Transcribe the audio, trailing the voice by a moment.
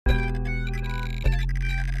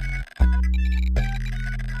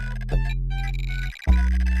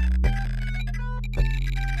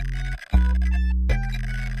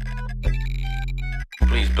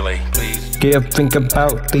Yeah, think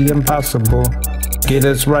about the impossible. Yeah,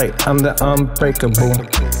 that's right, I'm the unbreakable.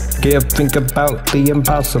 Yeah, think about the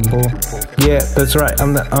impossible. Yeah, that's right,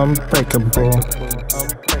 I'm the unbreakable.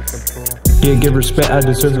 Yeah, give respect, I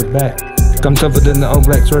deserve it back. I'm tougher than the All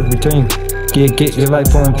Blacks rugby team. Yeah, get your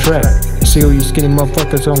life on track. See all you skinny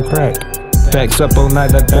motherfuckers on crack. Backs up all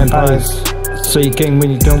night like vampires. So you can't win,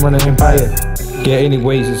 you don't run an empire. Yeah,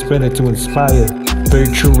 anyways, it's better to inspire. Very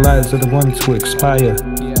true lies are the ones who expire.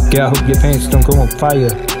 Yeah, I hope your pants don't go on fire.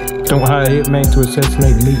 Don't hire a hitman to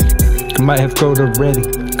assassinate me. I might have code already.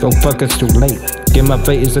 Go fuck, it's too late. Get my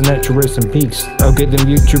fate is a natural rest in peace. I'll get them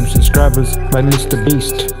YouTube subscribers like Mr.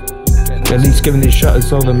 Beast. At least giving it a shot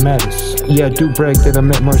is all that matters. Yeah, I do brag that I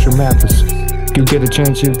met Marshall Mathers. You get a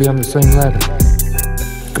chance, you'll be on the same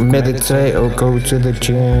ladder. Meditate or go to the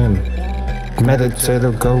gym. Meditate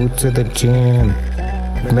or go to the gym.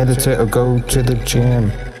 Meditate or go to the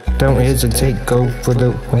gym. Don't hesitate, go for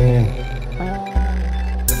the win.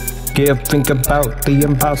 Yeah, think about the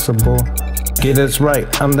impossible. Yeah, that's right,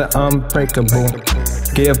 I'm the unbreakable.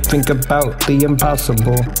 Yeah, think about the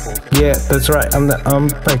impossible. Yeah, that's right, I'm the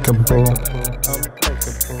unbreakable.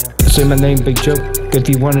 Say my name, Big Joe, if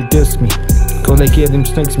you wanna diss me. Go like yeah, them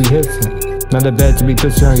snakes be hissing. Not that bad to be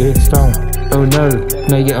pissing on your headstone. Oh no,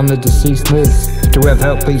 now you're on the deceased list. To have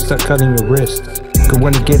help, please start cutting your wrist. Cause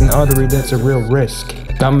when you get an artery, that's a real risk.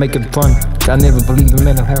 I'm making fun, I never believe in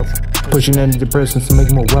mental health. Pushing antidepressants to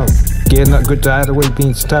make more wealth. Yeah, not good to hide away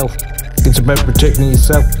being stealth. It's about protecting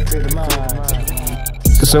yourself.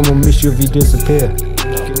 Cause someone will miss you if you disappear.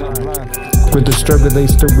 With the struggle, they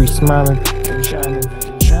still be smiling.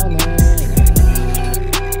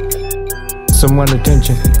 Someone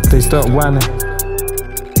attention, they start whining.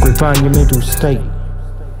 Refine your mental state.